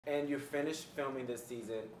And you're finished filming this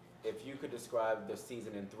season. If you could describe the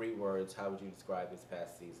season in 3 words, how would you describe this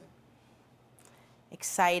past season?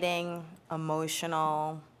 Exciting,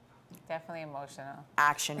 emotional. Definitely emotional.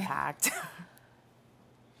 Action-packed.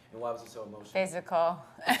 And why was it so emotional? Physical.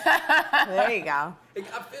 There you go. It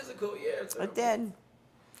got physical, yeah. It did.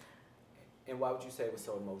 And why would you say it was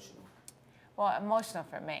so emotional? Well, emotional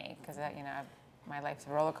for me, because you know, my life's a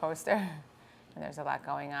roller coaster, and there's a lot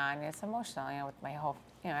going on. And it's emotional, you know, with my whole,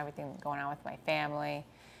 you know, everything going on with my family.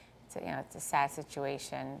 It's a, you know, it's a sad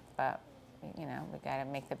situation, but you know, we got to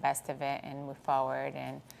make the best of it and move forward,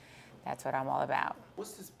 and that's what I'm all about.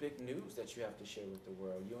 What's this big news that you have to share with the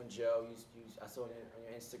world? You and Joe, I saw it on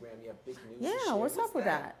your Instagram. You have big news. Yeah, what's up with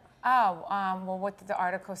that? Oh, well, what did the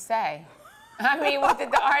article say? I mean, what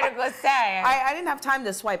did the article say? I didn't have time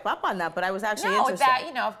to swipe up on that, but I was actually interested. That,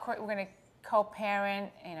 you know, of course, we're going to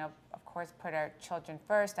co-parent, you know, of course, put our children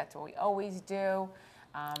first. That's what we always do.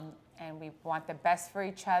 And we want the best for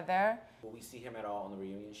each other. Will we see him at all on the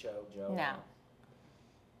reunion show, Joe? No.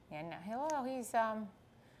 Yeah, no. Hello, he's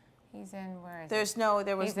in, where is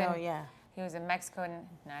he? Yeah. He was in Mexico, and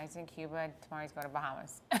now he's in Cuba. Tomorrow he's going to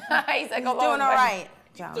Bahamas. He's like doing all right.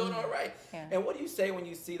 He's doing all right. Yeah. And what do you say when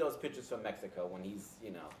you see those pictures from Mexico, when he's,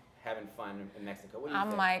 you know, having fun in Mexico? What do you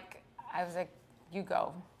think? I was like, you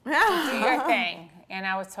go. Do your thing. And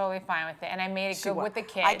I was totally fine with it. And I made it good with the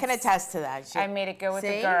kids. I can attest to that. I made it good with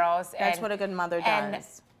the girls. That's what a good mother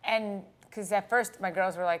does. And because at first my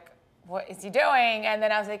girls were like, what is he doing? And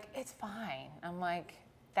then I was like, it's fine. I'm like,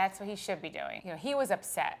 that's what he should be doing. You know, he was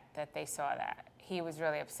upset that they saw that. He was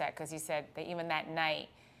really upset because he said that even that night,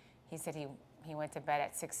 he said he went to bed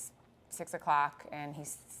at 6 o'clock and he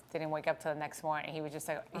didn't wake up till the next morning. He was just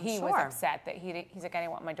like, was upset that he's like, I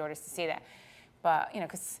didn't want my daughters to see that. But, you know,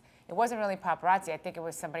 because it wasn't really paparazzi. I think it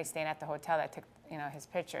was somebody staying at the hotel that took, you know, his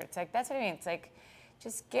picture. It's like, that's what I mean. It's like,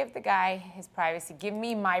 just give the guy his privacy. Give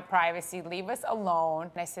me my privacy. Leave us alone.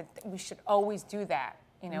 And I said, we should always do that.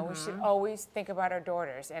 You know, we should always think about our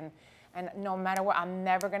daughters. And no matter what, I'm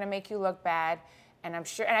never going to make you look bad. And I'm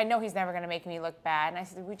sure, and I know he's never going to make me look bad. And I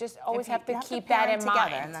said, we just always have to keep that in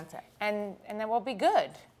mind. And that's it. And then we'll be good.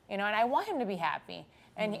 You know, and I want him to be happy.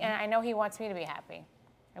 And I know he wants me to be happy.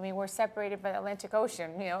 I mean, we're separated by the Atlantic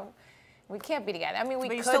Ocean, you know. We can't be together. I mean, we could.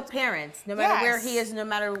 But you're still parents, no matter where he is, no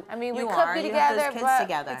matter I mean, we you could are, be you together, have those kids but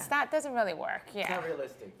together. it's not, doesn't really work. Yeah. It's not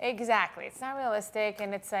realistic. Exactly. It's not realistic,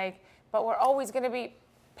 and it's like, but we're always going to be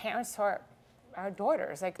parents to our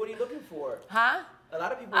daughters. Like, what are you looking for? Huh? A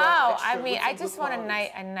lot of people. I mean, I just want a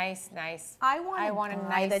nice. I want a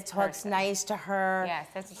guy that talks nice to her. Yes,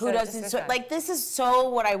 that's who doesn't like. This is so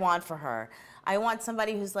what I want for her. I want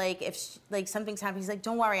somebody who's like, if like something's happening, he's like,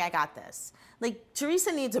 don't worry, I got this. Like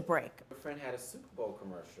Teresa needs a break. Your friend had a Super Bowl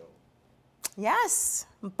commercial. Yes,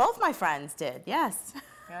 both my friends did. Yes.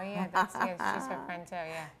 Oh yeah, she's her friend too.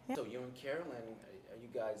 Yeah. So you and Carolyn, are you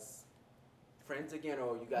guys friends again,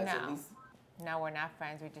 or you guys at least? No, we're not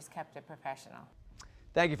friends. We just kept it professional.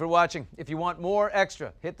 Thank you for watching. If you want more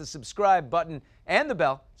extra, hit the subscribe button and the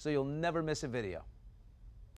bell so you'll never miss a video.